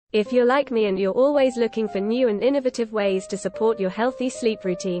If you're like me and you're always looking for new and innovative ways to support your healthy sleep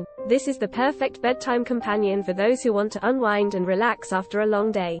routine, this is the perfect bedtime companion for those who want to unwind and relax after a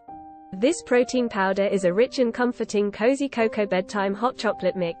long day. This protein powder is a rich and comforting cozy cocoa bedtime hot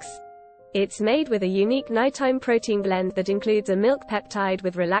chocolate mix. It's made with a unique nighttime protein blend that includes a milk peptide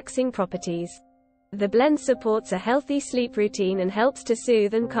with relaxing properties. The blend supports a healthy sleep routine and helps to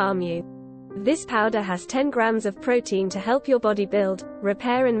soothe and calm you. This powder has 10 grams of protein to help your body build,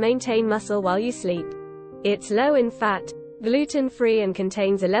 repair and maintain muscle while you sleep. It's low in fat, gluten-free and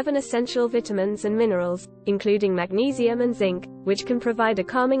contains 11 essential vitamins and minerals, including magnesium and zinc, which can provide a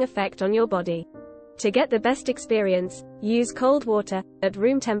calming effect on your body. To get the best experience, use cold water, at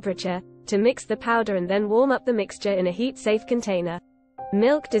room temperature, to mix the powder and then warm up the mixture in a heat-safe container.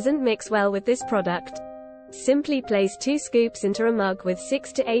 Milk doesn't mix well with this product. Simply place 2 scoops into a mug with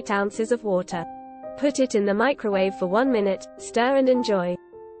 6 to 8 ounces of water. Put it in the microwave for 1 minute, stir and enjoy.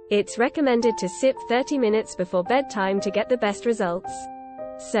 It's recommended to sip 30 minutes before bedtime to get the best results.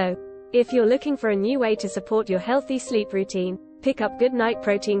 So, if you're looking for a new way to support your healthy sleep routine, pick up Good Night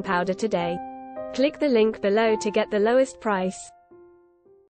Protein Powder today. Click the link below to get the lowest price.